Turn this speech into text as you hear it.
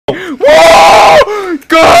Oh!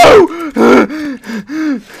 Go!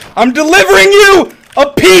 I'm delivering you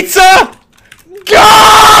a pizza!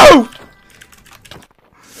 Go!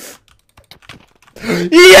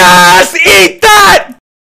 Yes! Eat that!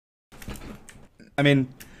 I mean,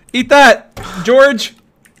 eat that, George!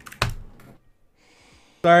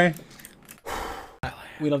 Sorry.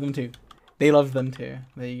 We love them too. They love them too.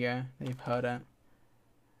 There you go. They've heard it.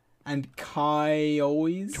 And Kai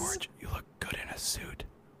always. George, you look good in a suit.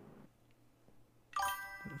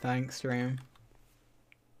 Thanks, Dream.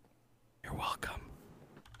 You're welcome.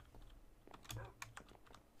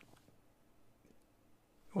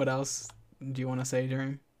 What else do you want to say,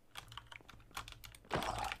 Dream?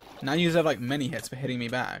 Now you have like many hits for hitting me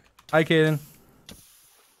back. Hi, Kaden.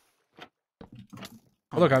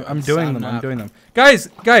 Oh, look, I'm doing them. Sapnap. I'm doing them. Guys,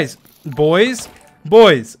 boys,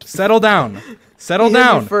 settle down. Settle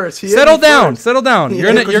down. Settle down. Settle down.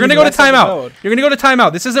 You're gonna go to timeout. You're gonna go to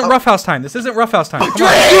timeout. This isn't roughhouse time. This isn't roughhouse time. Come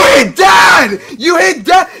on. You hit Dad! You hit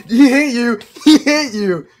Dad! He hit you! He hit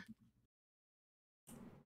you!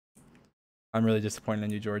 I'm really disappointed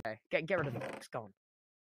in you, George. Okay, get rid of the box. Go on.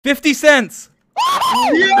 50 cents.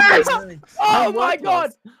 Yes! Oh my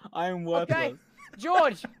God! I'm worthless. Okay,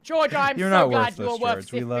 George, I'm You're so not glad worthless, you're worth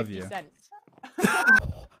George. We love you. 50 cents.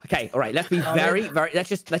 Okay, all right. Let's be very. Let's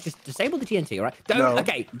just disable the TNT. All right. No,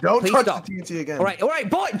 okay. Don't please touch stop. the TNT again. All right,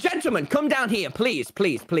 boy, gentlemen, come down here, please.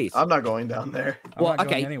 I'm not going down there. I'm Well, not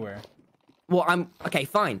going okay. anywhere. Well, okay,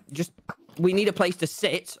 fine. Just we need a place to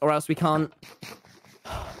sit, or else we can't.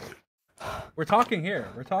 We're talking here.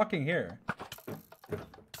 We're talking here.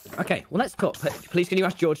 Okay, well let's cut. Please, can you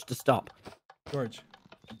ask George to stop? George.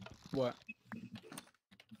 What?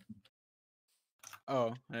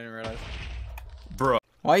 Oh, I didn't realize. Bro.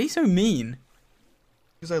 Why are you so mean?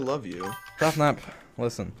 Because I love you. Sapnap,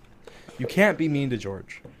 listen. You can't be mean to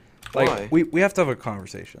George. Like, Why? we have to have a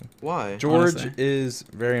conversation. Why? George Honestly. is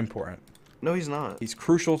very important. No, he's not. He's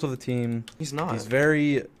crucial to the team. He's not. He's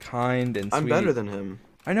very kind and sweet. I'm better than him.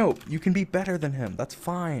 I know. You can be better than him. That's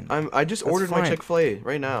fine. I just That's ordered my fine. Chick-fil-A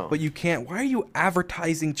right now. But you can't. Why are you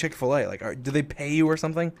advertising Chick-fil-A? Like, do they pay you or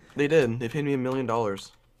something? They did. They paid me $1 million. Well,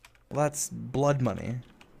 that's blood money.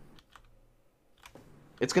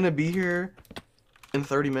 It's gonna be here in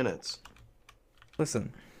 30 minutes.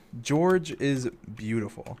 Listen, George is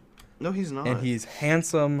beautiful. No, he's not. And he's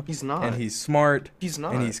handsome. He's not. And he's smart. He's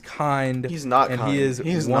not. And he's kind. He's not and kind. he is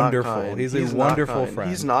He's wonderful. Not kind. He's He's a not wonderful kind. friend.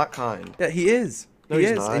 He's not kind. Yeah, he is. No, he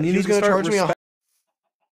he's is. not. And you He's need to gonna start charge me a.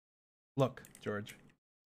 Look, George.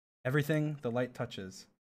 Everything the light touches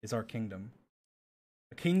is our kingdom.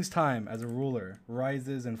 A king's time as a ruler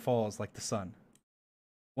rises and falls like the sun.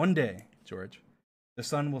 One day, George, the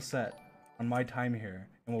sun will set on my time here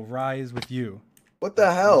and will rise with you. What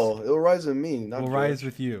the hell? It'll rise with me, not Will George. rise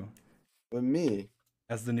with you With me.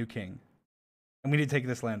 as the new king. And we need to take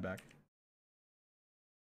this land back.